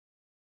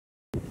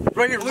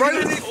Right here, right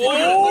underneath.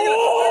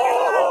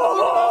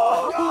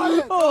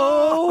 Oh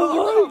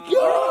my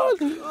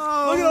god!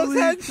 Look at those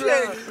head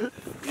shakes.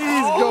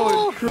 He's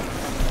going crazy.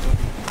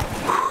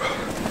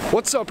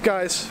 What's up,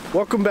 guys?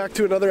 Welcome back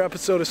to another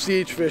episode of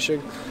CH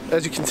Fishing.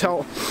 As you can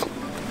tell,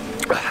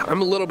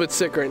 I'm a little bit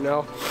sick right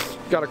now.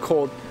 Got a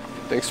cold.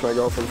 Thanks to my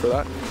girlfriend for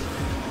that.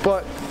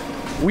 But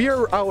we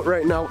are out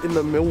right now in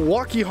the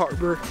Milwaukee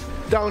Harbor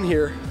down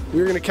here.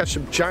 We're gonna catch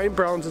some giant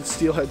browns and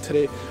steelhead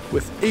today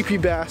with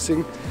AP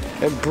Bassing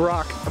and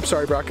Brock. I'm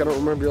sorry, Brock, I don't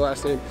remember your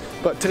last name.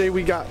 But today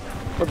we got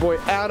our boy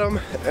Adam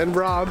and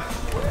Rob.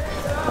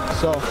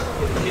 So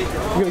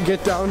we're gonna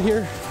get down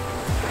here,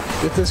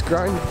 get this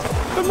grind.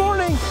 Good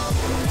morning.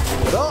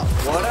 What up?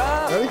 What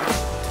up? Ready?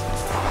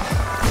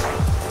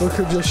 Look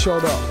who just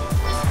showed up.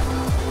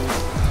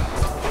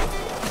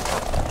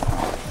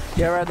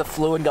 You ever had the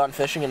flu and gone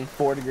fishing in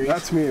 4 degrees?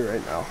 That's me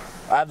right now.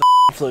 I have the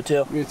flu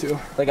too. Me too.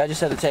 Like I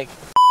just had to take.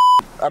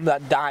 I'm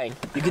not dying.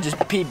 You could just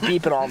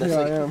beep and all this. Yeah,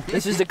 like, I am.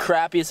 This is the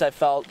crappiest I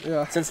felt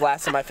Yeah. since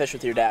last time I fished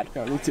with your dad.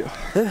 Yeah, me too.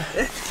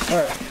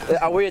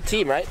 Alright. We're a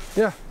team, right?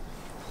 Yeah.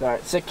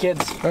 Alright, sick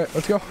kids. Alright,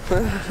 let's go.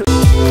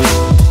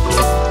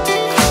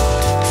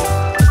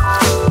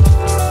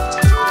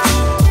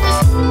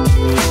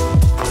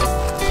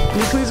 Can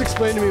you please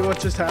explain to me what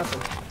just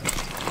happened?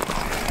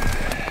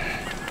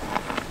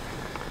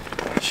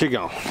 She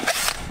go.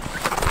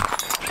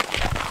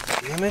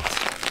 Damn it.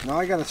 Now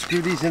I gotta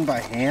screw these in by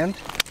hand.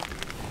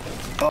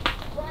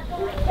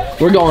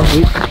 We're going.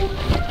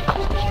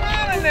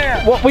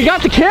 What? We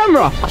got the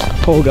camera.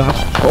 Oh god.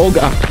 Oh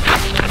god.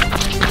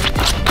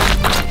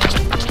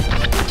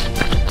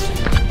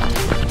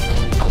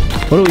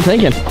 What are we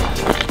thinking?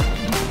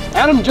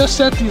 Adam just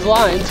set these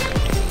lines.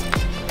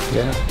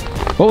 Yeah.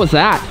 What was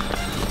that?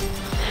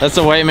 That's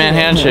a white man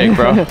handshake,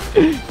 bro.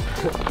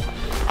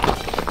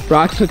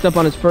 Brock's hooked up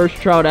on his first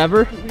trout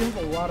ever. We have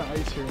a lot of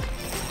ice here.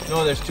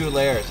 No, there's 2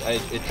 layers.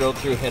 It drove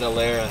through, hit a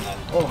layer, and then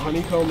Oh,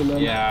 honeycomb and then...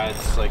 yeah,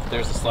 it's like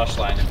there's a slush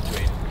line in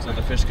between, so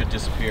the fish could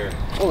disappear.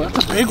 Oh,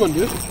 that's a big one,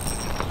 dude.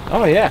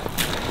 Oh yeah.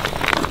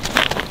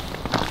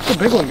 That's a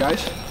big one,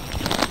 guys.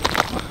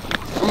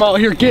 I'm out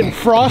here getting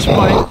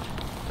frostbite.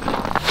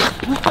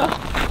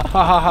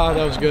 Ha ha ha,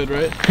 that was good,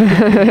 right?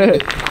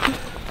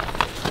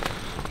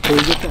 Can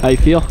we get that? How you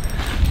feel?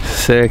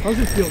 Sick. How's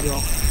it feel, bro?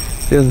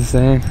 Feels the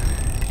same.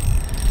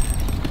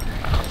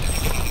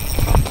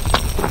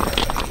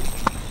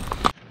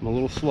 I'm a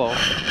little slow.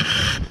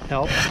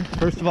 Help.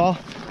 First of all,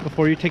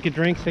 before you take a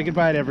drink, say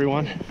goodbye to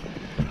everyone.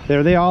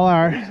 There they all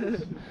are.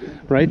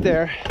 Right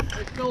there.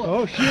 Hey, Philip.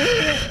 Oh shit!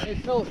 Hey,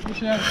 Philip, you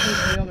should have it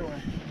facing the other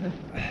way.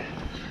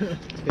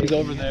 He's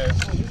over there.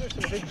 Oh, these are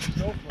some big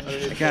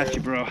snowflakes. I got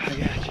you, bro. I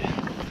got you.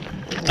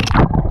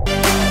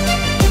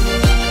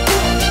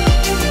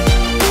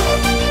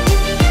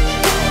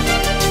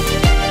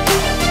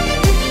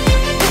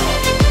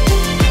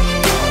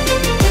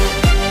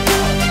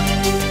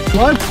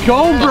 Let's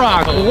go,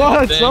 Brock.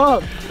 What's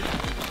up?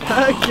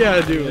 Heck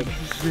yeah, dude.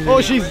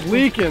 Oh, she's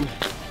leaking.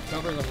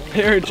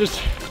 Here, just...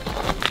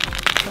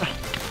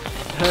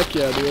 Heck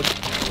yeah, dude.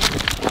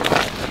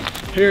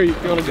 Here, you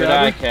wanna Good grab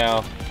eye, it?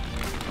 Cal.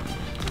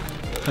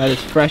 That is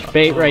fresh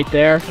bait right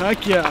there.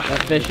 Heck yeah.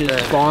 That fish is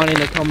spawning.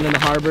 They're coming in the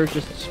harbor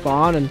just to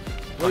spawn. And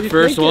What are you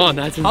First thinking? one,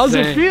 that's insane. How's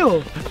it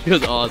feel?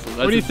 Feels awesome.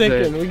 What are you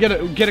thinking? We get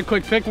a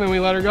quick pick and then we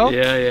let her go?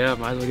 Yeah,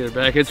 might as well get her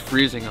back. It's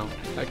freezing out.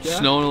 Heck yeah.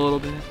 Snowing a little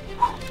bit.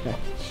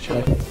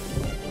 Chill.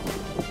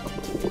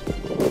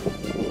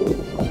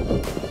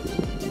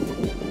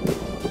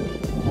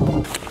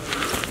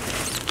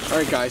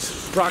 Alright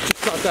guys, Brock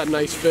just caught that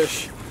nice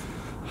fish.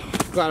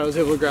 Glad I was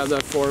able to grab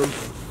that for him.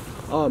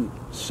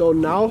 So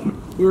now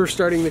we were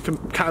starting the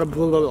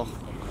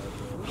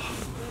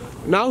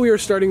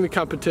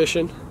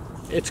competition.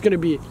 It's gonna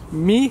be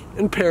me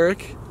and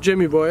Peric,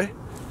 Jimmy Boy,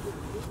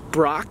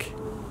 Brock,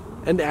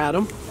 and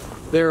Adam.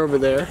 They're over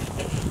there.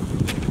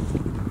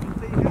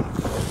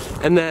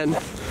 And then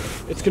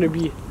it's gonna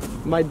be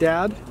my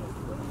dad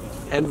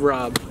and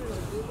Rob.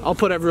 I'll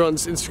put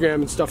everyone's Instagram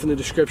and stuff in the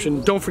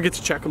description. Don't forget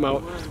to check them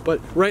out. But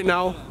right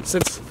now,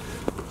 since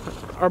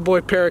our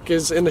boy Peric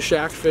is in the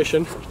shack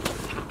fishing,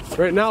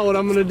 right now what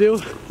I'm gonna do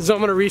is I'm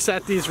gonna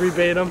reset these,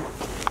 rebait them.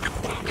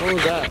 What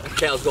was that?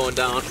 Cal's going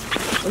down.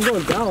 I'm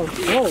going down.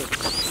 Whoa.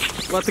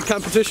 Let the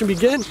competition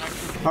begin.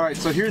 All right,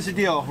 so here's the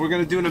deal. We're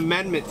gonna do an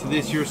amendment to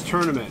this year's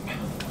tournament.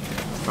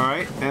 All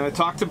right, and I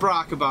talked to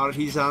Brock about it.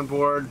 He's on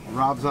board.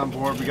 Rob's on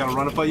board. We gotta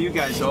run it by you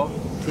guys, though.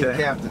 Team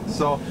captain.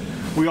 So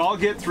we all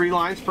get 3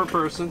 lines per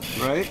person,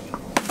 right?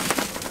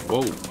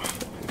 Whoa.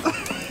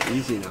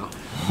 Easy now.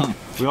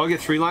 We all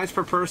get 3 lines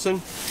per person.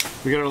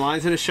 We got our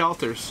lines in the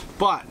shelters.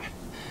 But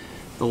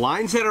the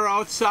lines that are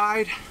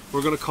outside,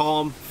 we're gonna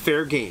call them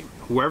fair game.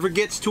 Whoever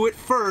gets to it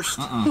first,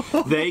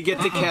 they get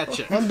to catch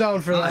it. I'm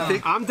down for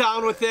that. I'm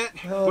down with it.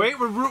 Wait,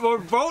 we're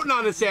voting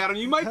on this, Adam.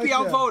 You might be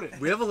outvoted.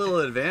 We have a little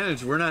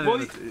advantage. We're not.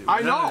 Well,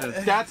 I know.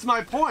 That's my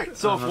point.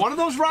 So if one of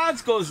those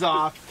rods goes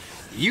off,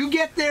 You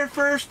get there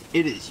first,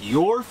 it is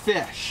your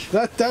fish.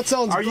 That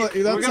sounds good.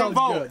 That We're sounds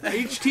gonna vote. good.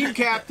 Each team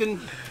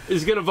captain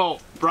is gonna vote.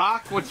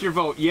 Brock, what's your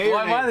vote? Yay or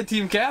Why nay? am I the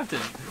team captain?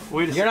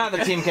 Wait a You're not the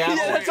team captain.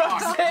 That's what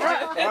I'm saying.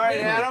 All right,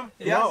 Adam.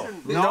 Yes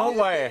or No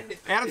way.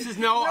 Adam says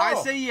no. I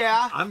say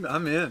yeah. I'm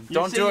in. You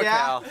Don't say do it,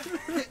 yeah. Cal.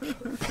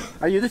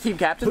 Are you the team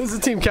captain? Who's the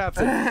team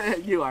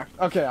captain? You are.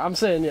 Okay, I'm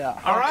saying yeah.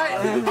 All right,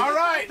 all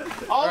right.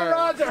 All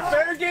rods are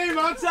fair game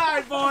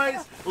outside,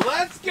 boys.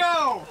 Let's go.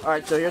 All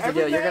right, so here's the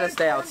deal. You're gonna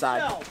stay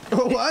outside.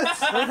 What?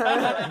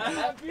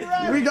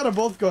 We gotta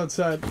both go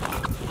outside.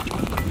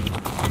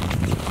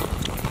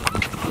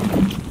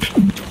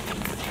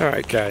 All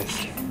right,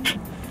 guys.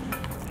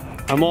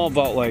 I'm all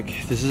about,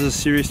 like, this is a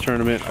serious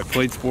tournament. I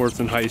played sports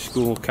in high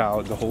school,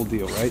 college, the whole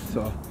deal, right?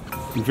 So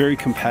I'm very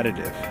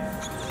competitive.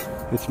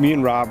 It's me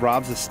and Rob.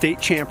 Rob's a state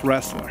champ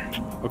wrestler,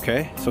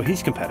 okay? So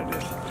he's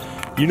competitive.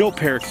 You know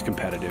Peric's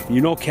competitive.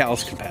 You know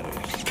Cal's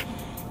competitive.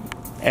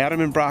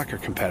 Adam and Brock are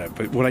competitive,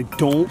 but what I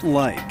don't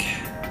like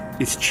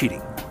is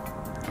cheating,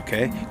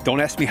 okay? Don't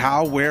ask me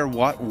how, where,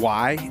 what,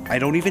 why. I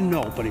don't even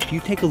know, but if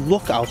you take a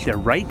look out there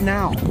right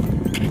now,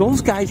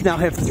 those guys now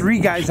have 3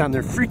 guys on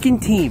their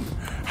freaking team.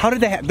 How did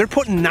they have? They're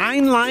putting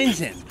 9 lines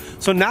in.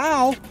 So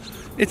now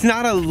it's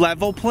not a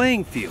level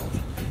playing field.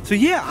 So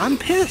yeah, I'm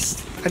pissed.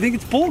 I think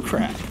it's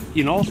bullcrap,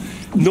 you know?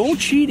 No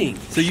cheating.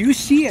 So you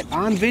see it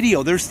on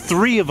video. There's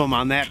 3 of them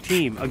on that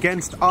team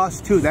against us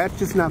too. That's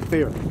just not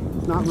fair.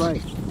 It's not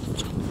right.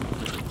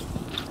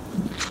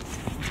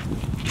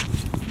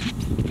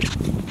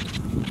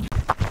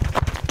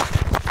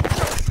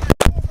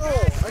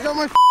 I got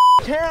my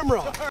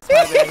camera.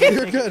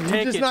 You're good.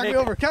 You just knocked me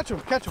over. Catch him.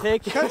 Catch him.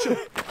 Catch him.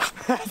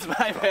 That's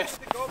my bad.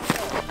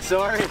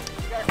 Sorry.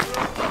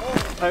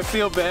 I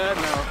feel bad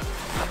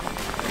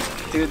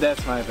now. Dude,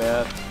 that's my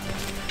bad.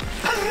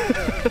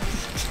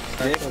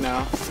 Nick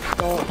now.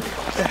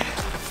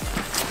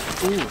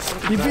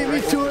 You beat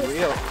me to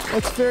it.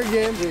 That's fair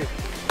game, dude.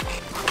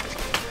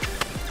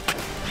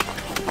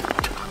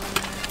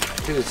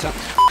 Dude,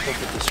 something's up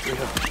with this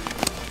reel.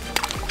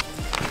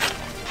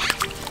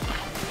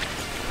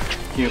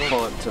 You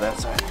pull it to that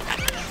side.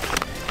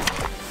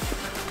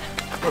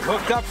 We're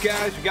hooked up,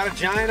 guys. We got a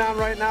giant on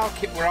right now.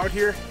 We're out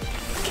here.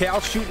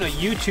 Cal's shooting a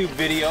YouTube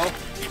video.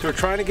 So we're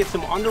trying to get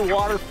some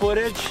underwater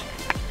footage.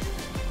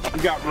 We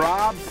got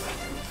Rob.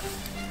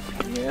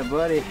 Yeah,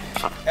 buddy.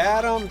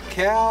 Adam,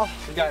 Cal.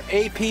 We got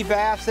AP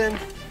Basson,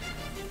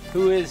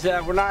 who is,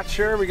 we're not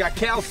sure. We got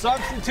Cal's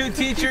substitute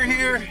teacher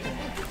here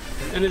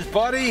and his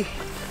buddy.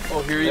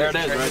 Oh, here you go.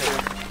 There it is, right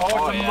there.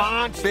 Oh, it's a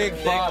monster.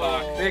 Big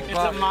buck. Big It's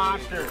buck. a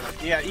monster.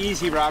 Yeah,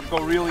 easy, Rob. Go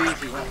real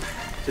easy.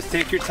 Just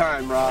take your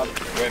time, Rob.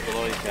 Right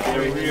below you, Cal.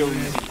 Real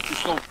easy.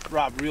 Just go,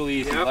 Rob, real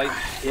easy. Yep. Light.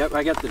 Yep,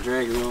 I got the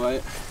drag real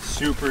light.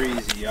 Super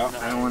easy, yep.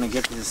 I don't want to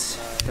get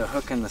the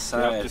hook in the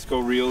side. Yep, just go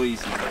real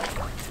easy.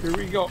 Here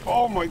we go.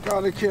 Oh my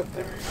God, I can't.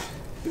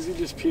 Is he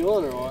just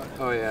peeling or what?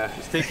 Oh, yeah.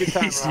 Just take your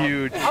time, He's Rob.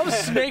 huge. I was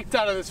snaked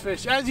out of this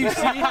fish. As you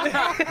see,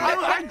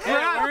 I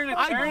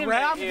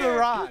grabbed the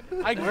rod.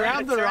 I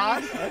grabbed the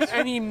rod,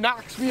 and he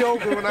knocks me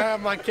over when I have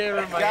my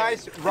camera in my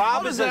hand. Guys,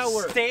 Rob is a that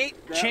work? state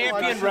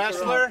champion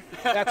wrestler.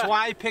 That's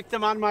why I picked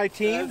him on my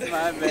team.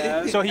 My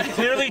bad. So he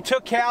clearly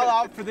took Cal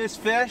out for this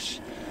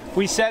fish.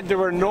 We said there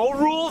were no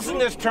rules in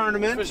this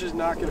tournament. Fish is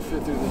not gonna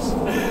fit through this.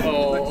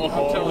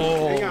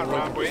 Hang on,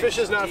 Rob. Wait. Fish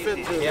is not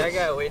fit through Yeah, I this.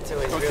 gotta wait till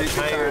he's real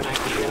tired and I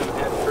can get him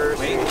head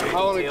first. I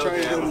want to try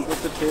and do it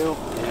with the tail.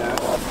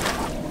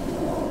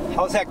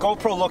 How's that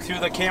GoPro look through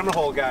the camera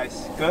hole,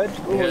 guys? Good?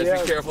 Ooh, Yeah,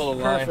 just be careful of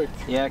the line.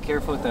 Perfect. Yeah,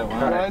 careful with that The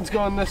one. line's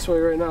going this way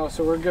right now,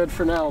 so we're good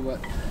for now.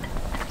 But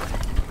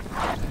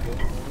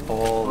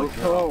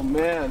oh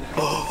man,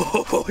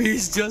 Oh,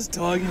 he's just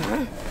tugging.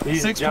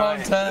 He's 6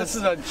 giant. pound test. this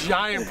is a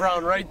giant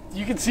brown, right?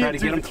 You can see Try it to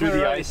through get him the through clear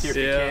the ice. ice here if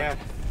you Yeah. can.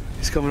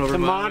 He's coming over It's a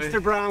my monster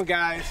brown,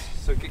 guys.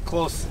 So get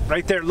close.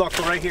 Right there, look,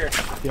 right here.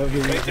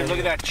 Right there, look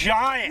at that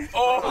giant.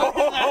 Oh,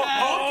 look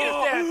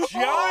at that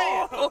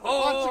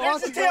giant.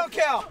 There's his tail,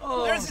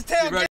 Cal. There's his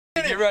tail.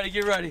 Get ready,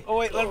 get ready. Oh,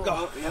 wait, let him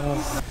go.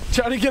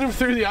 Try to get him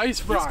through the ice,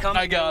 Brock.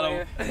 I got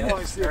him.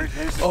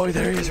 Oh,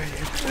 there he is right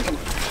here.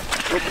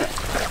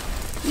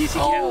 Easy,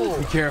 Oh,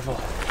 be careful.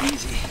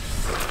 Easy.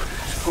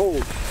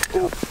 Oh.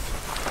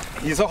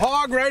 He's a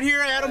hog right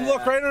here, Adam.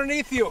 Look right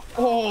underneath you.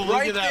 Oh, look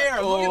Right at that.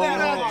 there. Look at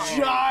that Oh, hog.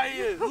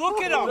 giant.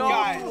 Look at him,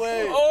 guys.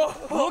 way. Oh,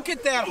 look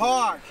at that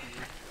hog.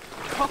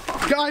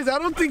 Guys, I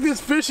don't think this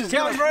fish is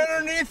Cal's gonna. right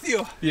underneath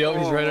you. Yep,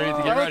 he's right underneath. I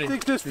Get don't ready.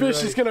 think this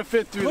fish is gonna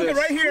fit through Look this.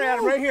 at right here,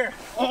 Adam. Right here.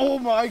 Oh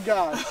my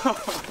God.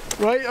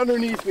 Right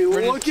underneath me.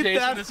 We're Look just at chasing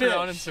that this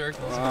around in fish.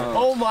 circles.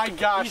 Oh my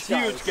gosh. He's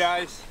huge,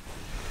 guys.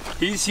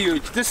 He's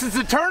huge. This is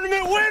the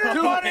tournament winner,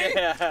 buddy.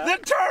 The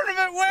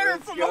tournament winner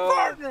from a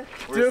partner.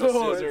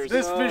 Dude,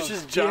 this fish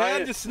is You had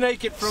giant. to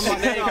snake it from my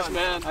son.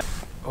 man.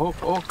 Oh,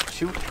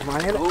 shoot. Am I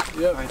in it?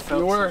 Yep,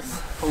 you were.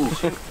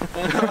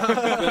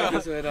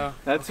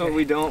 That's what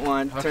we don't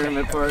want,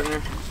 tournament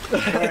partner.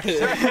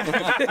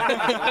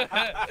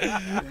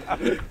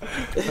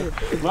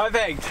 My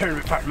bag,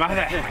 tournament partner. My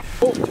bag.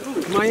 Oh,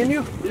 am I in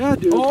you? Yeah,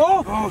 dude.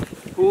 Oh!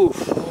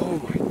 Oof.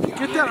 Oh my God.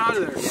 Get that out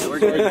of there. Yeah, we're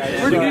good,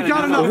 guys. You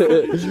got enough.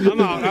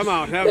 I'm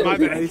out. My bad. My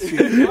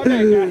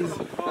bad, guys.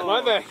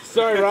 My bad.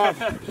 Sorry, Rob.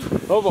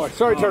 Oh boy.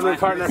 Sorry, tournament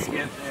partner.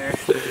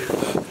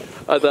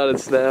 I thought it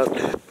snapped.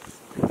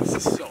 This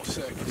is so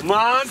sick.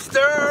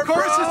 Monster! Of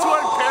course, it's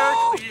what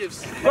Perk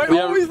leaves. Right,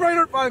 always right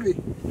up by me.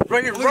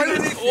 Right here, right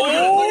underneath. Oh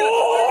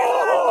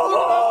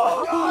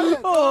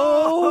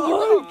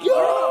my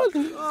God!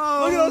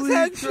 Look at those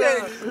head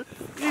shakes.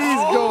 He's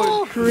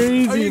going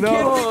crazy. Are you now.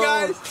 kidding me,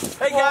 guys?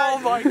 Hey, guys. Oh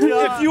my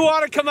God. If you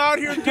want to come out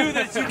here and do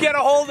this, you get a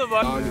hold of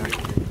us.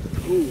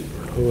 Ooh,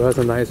 that's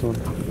a nice one.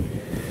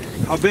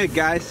 How big,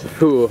 guys?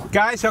 Ooh.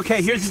 Guys,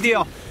 okay, here's the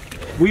deal.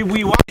 We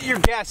want your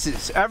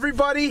guesses.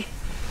 Everybody,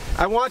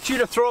 I want you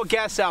to throw a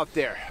guess out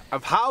there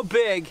of how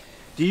big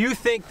do you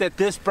think that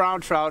this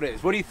brown trout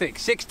is? What do you think?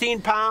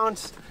 16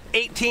 pounds?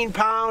 18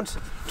 pounds?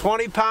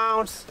 20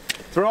 pounds?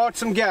 Throw out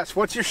some guess.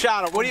 What's your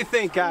shot out? What do you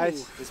think,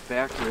 guys? This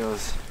back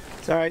reels.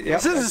 It's all right.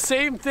 Yep. This is the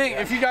same thing.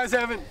 If you guys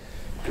haven't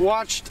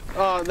watched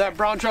that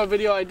brown trout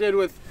video I did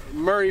with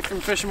Murray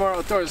from Fishing Monster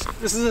Outdoors,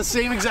 this is the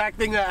same exact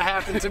thing that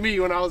happened to me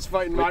when I was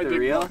fighting my big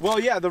reel? one. Well,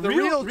 yeah, the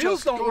reels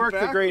just don't go work the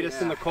back.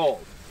 greatest in the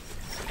cold.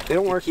 They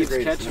don't work the Keeps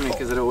greatest catching me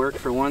because it'll work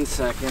for 1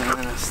 second and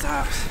then it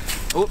stops.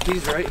 Oh,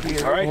 he's right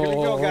here. All right, here we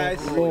go,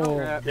 guys.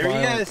 There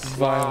he is.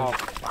 Wow.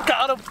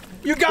 Got him.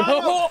 You got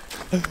him.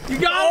 You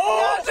got him.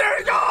 Oh, there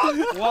he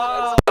goes.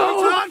 Wow.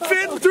 He's not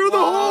fitting through the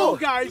hole,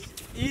 guys.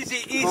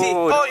 Easy, easy.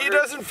 Oh, He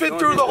doesn't fit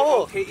through the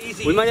hole. Okay,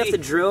 easy. We might have to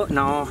drill.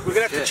 No. We're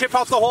gonna have to chip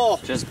out the hole.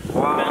 Just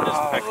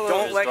wow.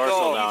 Don't let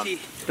go. Easy.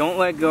 Don't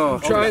let go.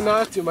 Try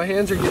not to. My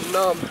hands are getting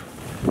numb.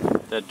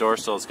 That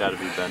dorsal's got to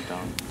be bent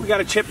down. We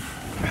gotta chip.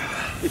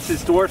 It's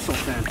his dorsal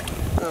fin.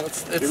 No,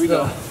 it's Here we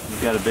go.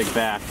 You've got a big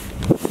back.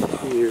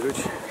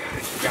 Huge.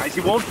 Guys,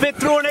 he won't fit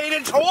through an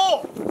 8-inch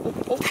hole.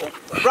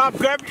 Rob,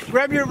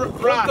 grab your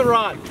rod. The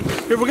rod.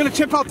 Here, we're gonna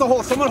chip out the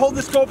hole. Someone hold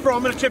this GoPro.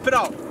 I'm gonna chip it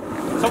out.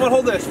 Someone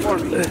hold this for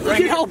me. Look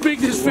at how big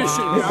this fish is.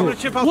 Yeah, I'm gonna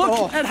chip out the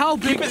hole. Look at how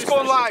big Keep this this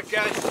going fish live,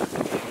 guys.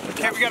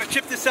 Okay, we gotta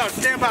chip this out.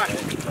 Stand by.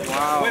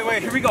 Wow.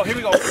 Wait, here we go.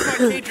 Where's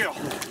my K-drill?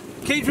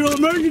 K-drill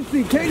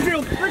emergency.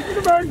 K-drill freaking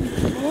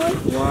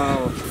emergency.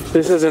 Wow.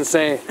 This is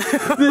insane.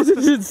 This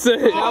is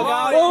insane.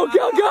 Oh,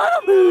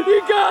 got him! He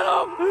got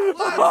him!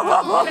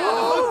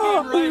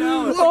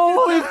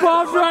 Oh, he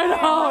popped right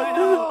out!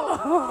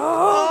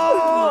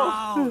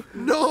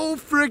 No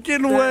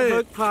freaking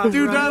way!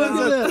 Dude,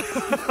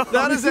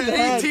 that is an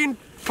 18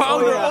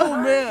 pounder. Oh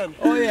man!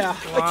 Oh yeah.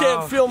 I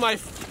can't feel my.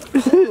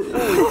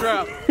 Holy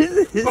crap!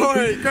 All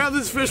right, grab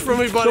this fish from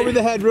me, buddy. Show me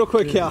the head real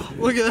quick, Cal.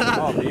 Look at that.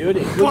 Oh,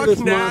 beauty. Look at this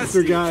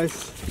monster,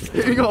 guys.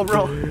 Here you go,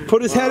 bro.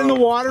 Put his head in the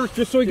water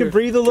just so he can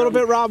breathe a little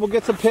bit, Rob. We'll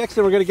get some pics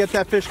and we're going to get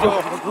that fish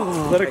going.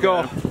 Let it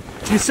go.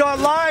 You saw it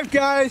live,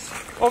 guys.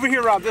 Over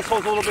here, Rob. This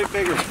hole's a little bit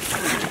bigger.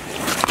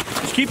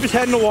 Just keep his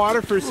head in the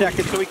water for a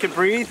second so he can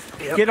breathe.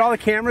 Yep. Get all the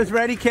cameras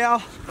ready,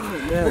 Cal. Oh,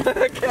 man.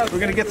 We're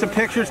going to get some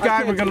pictures,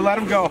 guys. We're going to let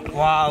him go.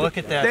 Wow, look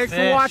at that Thanks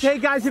for watching. Hey,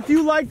 guys, if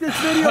you like this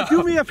video,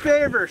 do me a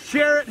favor.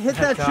 Share it. Hit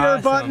that share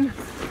button.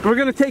 We're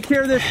going to take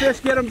care of this fish,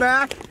 get him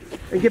back,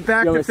 and get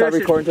back to fishing. Start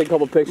recording, take a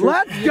couple pictures.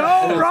 Let's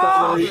go,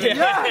 Rob!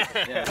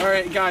 Yeah. All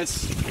right,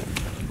 guys.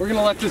 We're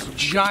gonna let this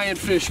giant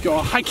fish go.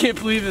 I can't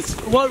believe this.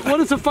 What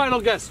is the final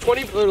guess?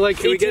 20 or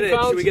like 18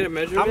 pounds? Should we get a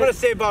measurement? I'm gonna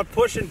say about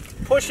pushing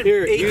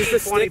Here, 18, use the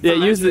 20 stick.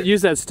 pounds. Yeah,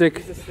 use that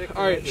stick.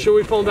 All right, should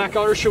we pull him back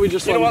out or should we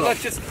just You let know him what?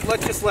 go?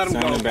 Let's just let him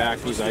Send go. him back.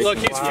 He's icing. Look,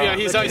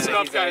 he's icing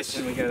up, guys.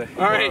 All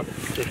All right,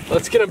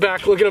 let's get him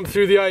back. Look at him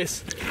through the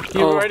ice.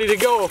 He's ready to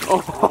go.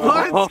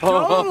 Let's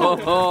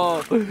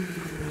go!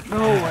 No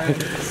way.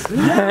 Yes!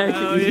 Where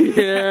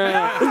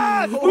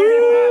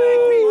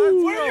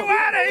you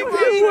at, AP?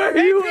 Where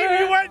you at?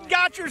 You went and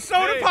got your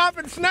soda pop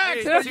and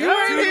snacks. That's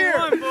right here.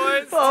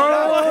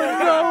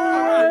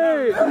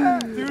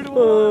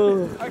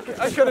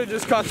 I could have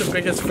just caught the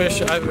biggest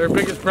fish or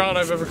biggest brown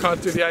I've ever caught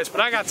through the ice,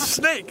 but I got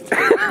snaked.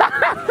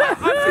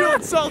 I'm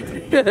feeling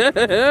salty.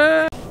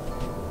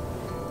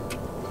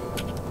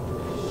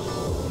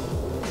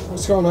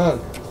 What's going on?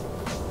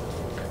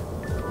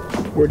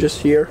 We're just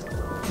here.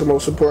 The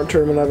most important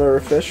tournament I've ever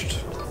fished.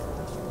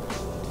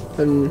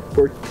 And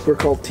we're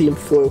called Team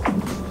Flu.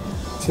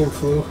 Team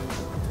Flu.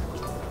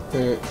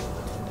 Alright.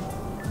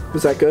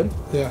 Was that good?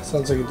 Yeah,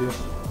 sounds like a deal.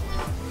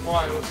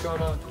 Why? What's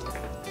going on?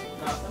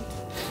 Nothing.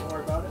 Don't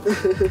worry about it.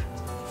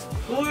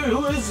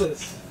 Who is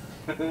this?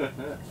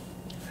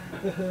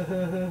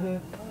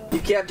 You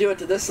can't do it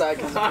to this side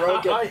because it's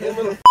broken.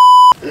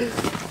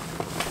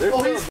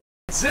 Oh, he's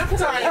zip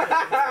tying.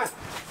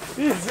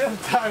 He's zip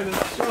tying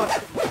his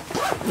shot.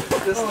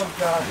 Oh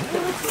god.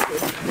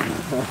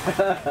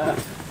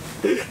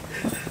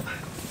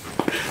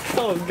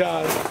 Oh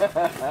god.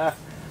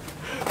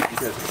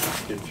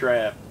 Good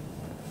trap.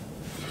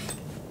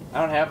 I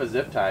don't have a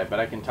zip tie, but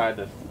I can tie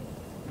the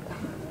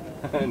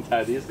and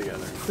tie these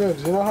together. Dude,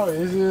 do you know how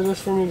easy it is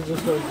for me to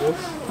just go like this?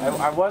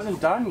 I wasn't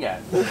done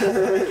yet.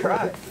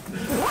 Try.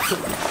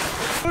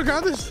 Look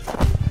at this.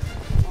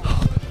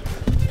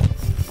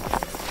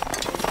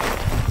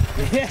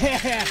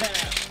 Yeah.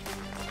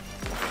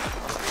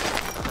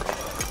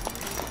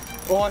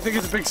 Oh, I think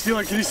it's a big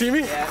steelhead. Can you see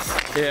me? Yeah.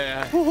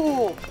 Yeah.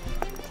 Oh.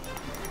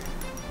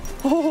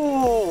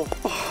 Oh.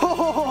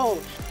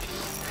 Oh.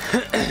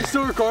 You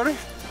still recording?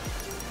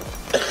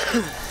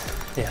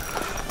 Yeah.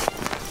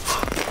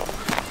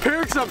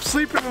 Peric's up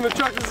sleeping in the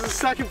truck. This is the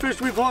second fish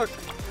we've hooked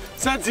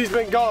since he's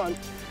been gone.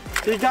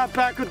 He got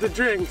back with the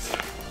drinks.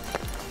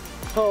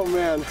 Oh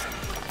man.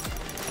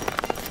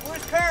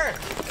 Where's Peric?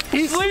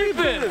 He's sleeping.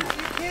 Are you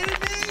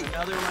kidding me?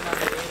 Another one on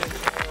the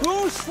 8-inch.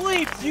 Who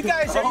sleeps? You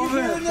guys, are you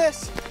hearing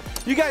this?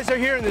 You guys are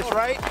hearing this,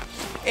 right?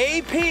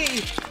 AP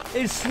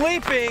is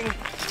sleeping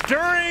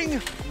during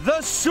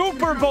the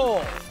Super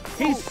Bowl.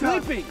 He's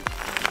sleeping.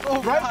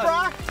 Oh, Right, God.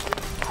 Brock?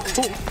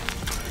 Oh,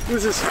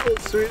 this is so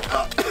sweet.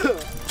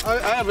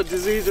 I have a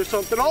disease or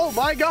something. Oh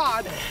my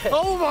God.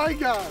 Oh my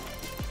God.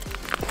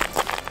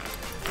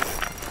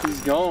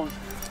 He's going.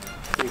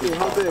 Dude,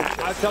 how big?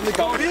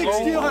 Big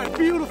steelhead,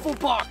 beautiful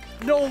buck.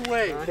 No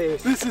way.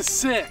 Nice. This is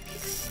sick.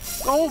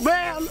 Oh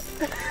man.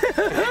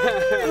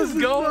 He's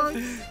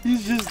going.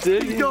 He's just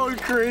digging. He's going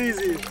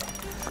crazy.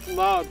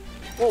 Loud.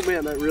 Oh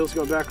man, that reel's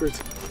going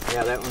backwards.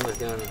 Yeah, that one was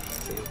doing the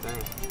same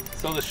thing.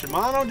 So the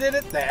Shimano did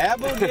it, the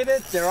Abu did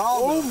it, they're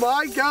all Oh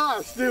my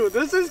gosh, dude,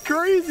 this is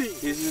crazy.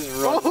 He's just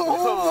running.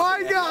 Oh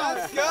my God.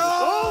 Let's go.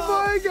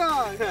 Oh my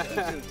God.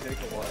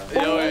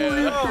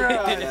 Holy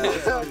crap. Yeah,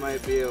 this one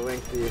might be a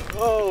lengthy.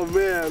 Oh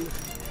man.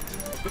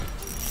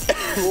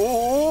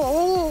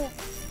 Oh.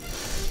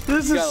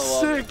 This is gotta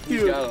love sick, it. He's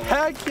dude. gotta love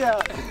Heck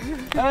yeah.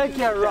 Heck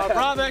yeah, Rob.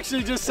 Rob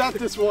actually just set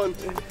this one.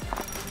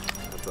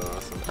 That's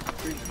awesome.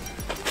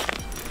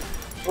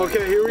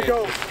 Okay, here we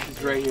go.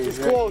 He's right here. He's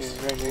right close.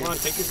 Here, right here. Come on,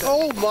 take your time.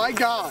 Oh my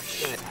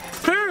gosh.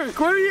 Peric,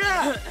 where are you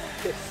at?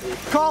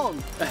 Call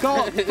him.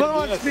 Call him. Put him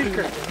on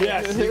speaker.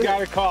 Yes, you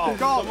gotta call.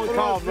 Call him. Someone Put him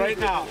call on him right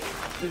now.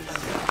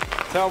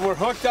 Tell him we're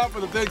hooked up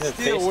with a big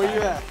steel. Where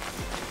you at?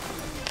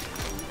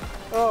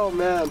 Oh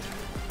man.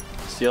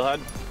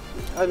 Steelhead?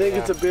 I think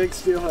it's a big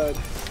steelhead.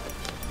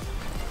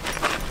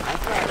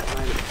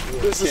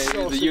 This is Okay,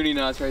 so the sick. uni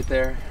knot's right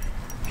there.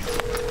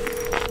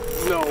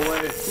 No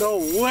way. No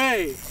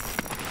way.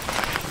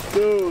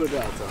 Dude,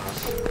 that's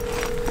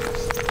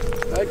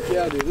awesome. Heck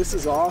yeah, dude. This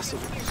is awesome.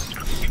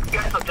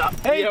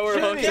 Hey, Yeah, we're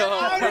Jimmy, hooked get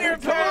up. out of here,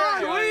 Come on,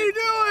 Peric. what are you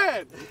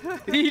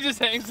doing? He just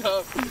hangs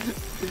up.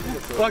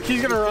 Look,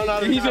 he's gonna run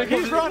out of He's time. like-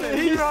 He's running.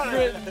 He's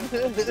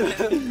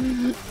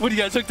running. What, you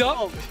guys hooked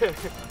up?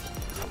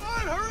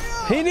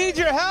 He needs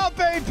your help,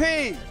 AP.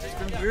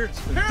 This,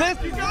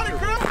 you got it,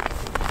 Chris?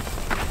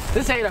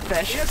 This ain't a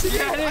fish. Yes, it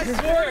is. I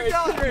swear It's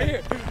right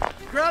here.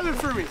 Grab it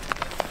for me.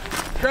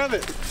 Grab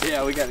it.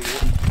 Yeah, we gotta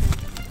get it.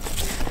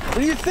 What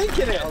do you think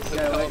it is?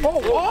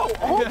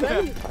 Oh,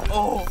 baby.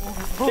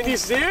 Can you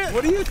see it?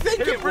 What do you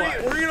think Here, it bring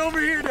was? it over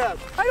here, Dad.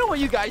 I know what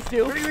you guys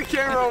do. Bring the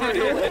camera over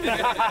here.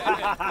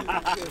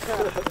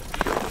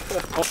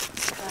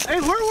 Hey,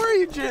 where were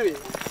you, Jimmy?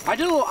 I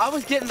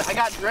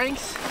got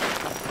drinks.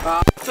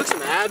 Took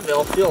some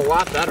Advil. Feel a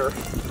lot better.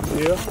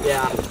 Yeah.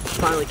 Yeah,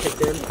 finally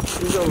kicked in.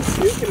 He's over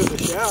puking in the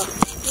shaft.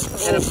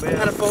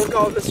 Had a phone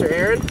call with Mr.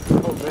 Aaron.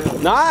 Oh,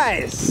 man.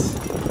 Nice.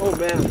 Oh,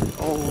 man.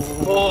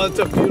 Oh, that's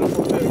a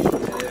beautiful fish.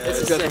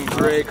 It's got some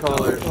gray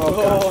color.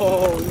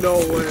 Oh, no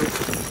way.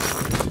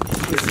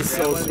 This is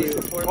so sweet.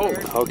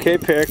 Okay,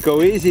 Peric,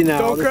 go easy now.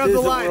 Don't grab this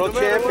the is line, World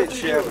no matter what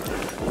you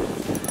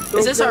Championship.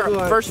 Is this our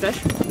first fish?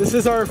 This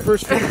is our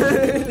first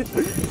fish.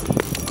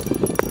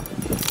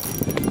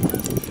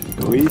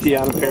 Go easy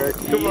on him, Peric.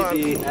 Come on.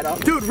 Easy.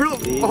 Dude,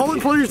 hold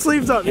and pull your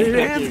sleeves up. Your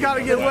hands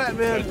gotta get wet,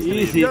 man.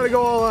 Easy. You gotta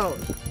go all out.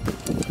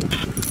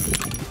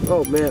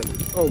 Oh, man.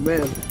 Oh,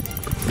 man.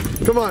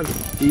 Come on.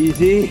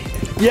 Easy.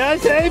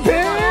 Yes, AP!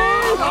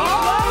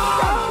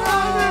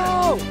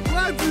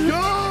 Let's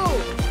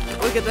go!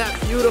 Look at that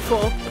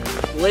beautiful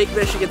Lake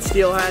Michigan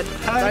steelhead.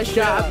 Nice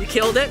job. You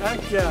killed it.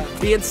 Heck yeah.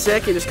 Being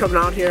sick and just coming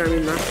out here. I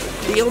mean,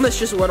 the illness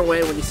just went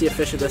away when you see a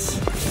fish of this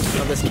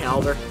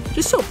caliber.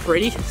 Just so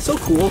pretty, so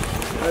cool.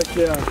 Heck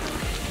yeah.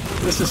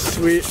 This is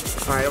sweet.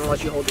 All right, I'm gonna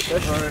let you hold the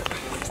fish. All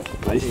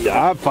right. Nice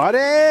job,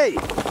 buddy!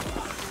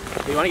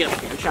 You want to get a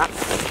hand shot?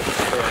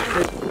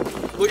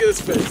 Look at this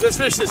fish. This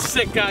fish is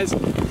sick, guys.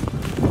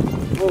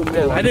 Oh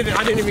man, I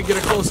didn't even get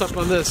a close up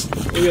on this.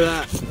 Look at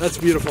that. That's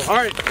beautiful. All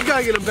right, you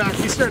gotta get him back.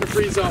 He's starting to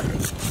freeze up.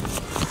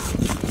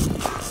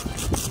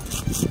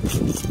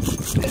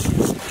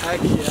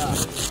 Heck yeah.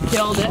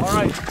 Killed it.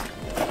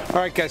 All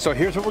right, guys, so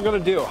here's what we're gonna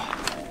do.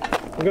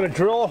 We're gonna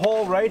drill a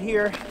hole right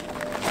here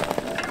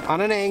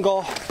on an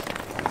angle.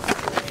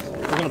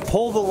 We're gonna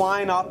pull the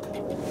line up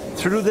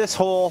through this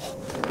hole.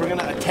 We're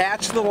gonna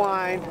attach the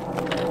line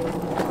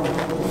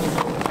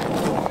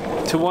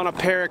to one of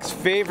Peric's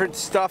favorite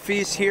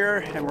stuffies here,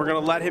 and we're gonna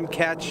let him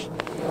catch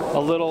a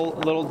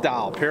little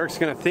dowel. Peric's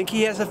gonna think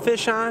he has a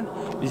fish on.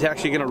 He's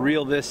actually gonna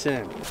reel this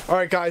in. All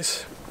right,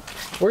 guys,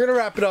 we're gonna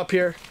wrap it up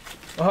here.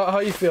 How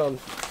you feeling?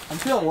 I'm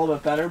feeling a little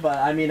bit better, but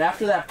I mean,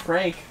 after that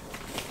prank,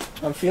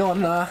 I'm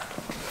feeling good.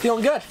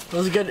 It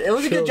was a good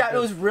job. Good. It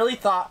was really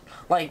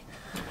like,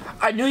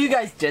 I knew you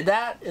guys did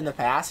that in the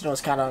past, and it was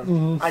kind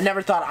of, I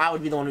never thought I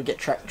would be the one who get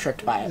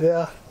tricked by it.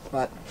 Yeah.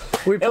 But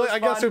I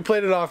guess we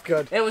played it off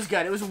good. it was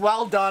good. It was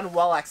well done,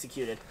 well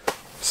executed.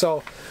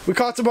 So we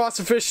caught some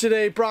awesome fish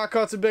today. Brock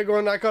caught a big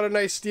one. I caught a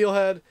nice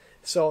steelhead.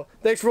 So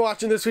thanks for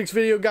watching this week's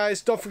video,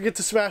 guys. Don't forget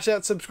to smash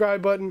that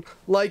subscribe button,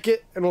 like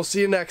it, and we'll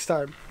see you next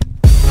time.